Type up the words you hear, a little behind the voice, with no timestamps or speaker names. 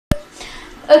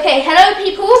Okay, hello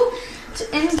people.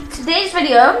 In today's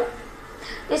video,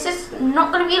 this is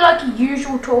not going to be like a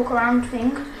usual talk around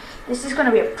thing. This is going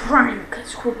to be a prank.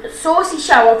 It's called a saucy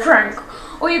shower prank.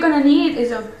 All you're going to need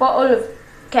is a bottle of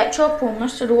ketchup or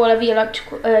mustard or whatever you like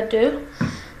to do,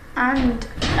 and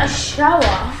a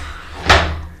shower.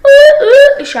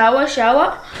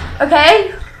 Shower.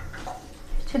 Okay.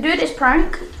 To do this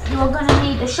prank, you're going to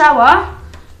need a shower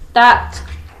that...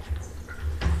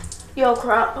 Yo,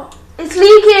 crap. It's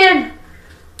leaking!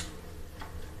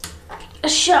 A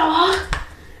shower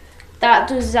that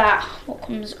does that, what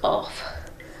comes off.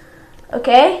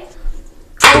 Okay?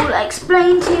 I'll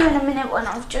explain to you in a minute when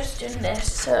I've just done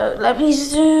this. So let me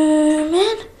zoom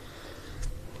in.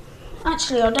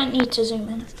 Actually, I don't need to zoom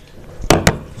in.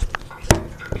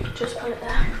 Just put it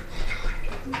there.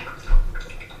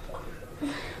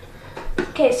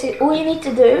 Okay, so all you need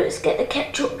to do is get the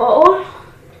ketchup bottle.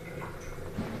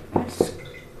 It's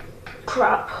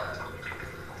crap.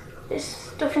 This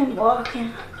stuff ain't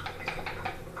working.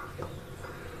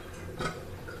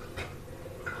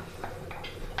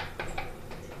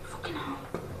 Fucking hell.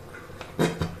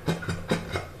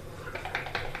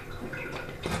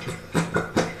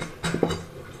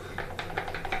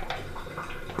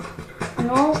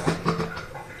 No.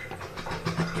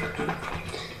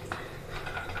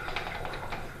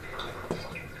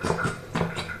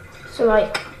 So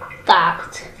like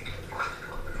that.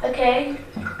 Okay.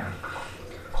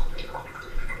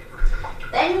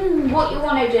 Then what you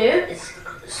want to do is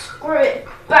screw it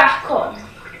back on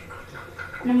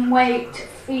and then wait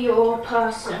for your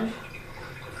person.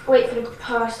 Wait for the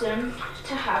person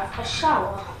to have a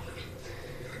shower.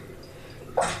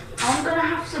 I'm gonna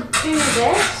have to do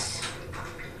this,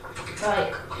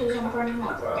 like, because I'm running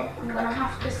my bro. I'm gonna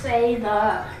have to say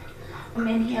that I'm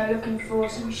in here looking for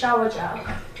some shower gel.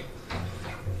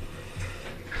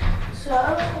 So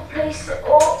I'll place it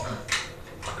up.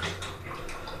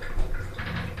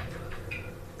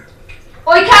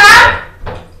 Oi, Cam!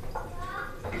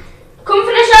 Come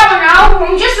for the shower now.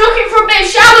 I'm just looking for a bit of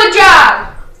shower gel.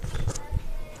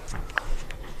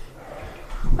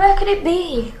 Where could it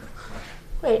be?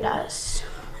 Wait, that's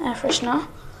air freshener.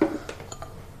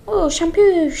 Oh,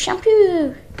 shampoo.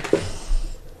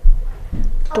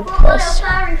 I've got my little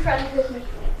fairy friend with me.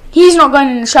 He's not going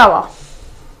in the shower.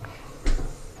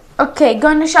 Okay, go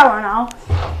in the shower now.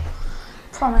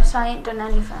 Promise I ain't done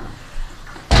anything.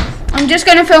 I'm just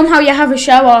going to film how you have a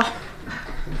shower.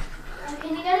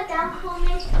 Can you get it down for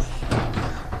me?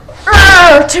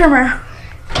 Oh, Timmer.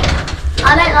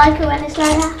 I don't like it when it's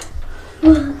like that.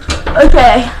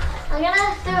 Okay. I'm going to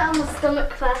do it on my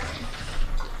stomach first.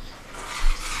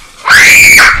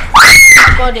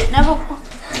 God, it never...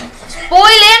 It's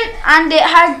boiling and it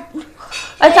had...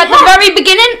 Like at the very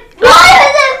beginning... Why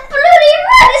is it bloody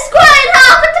red? It's squirting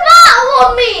half a tomato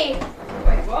on me!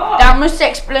 Wait, what? That must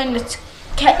explain the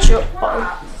ketchup bottle.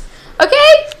 Okay,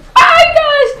 bye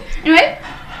guys! Anyway,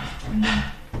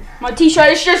 my t-shirt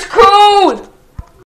is just cool!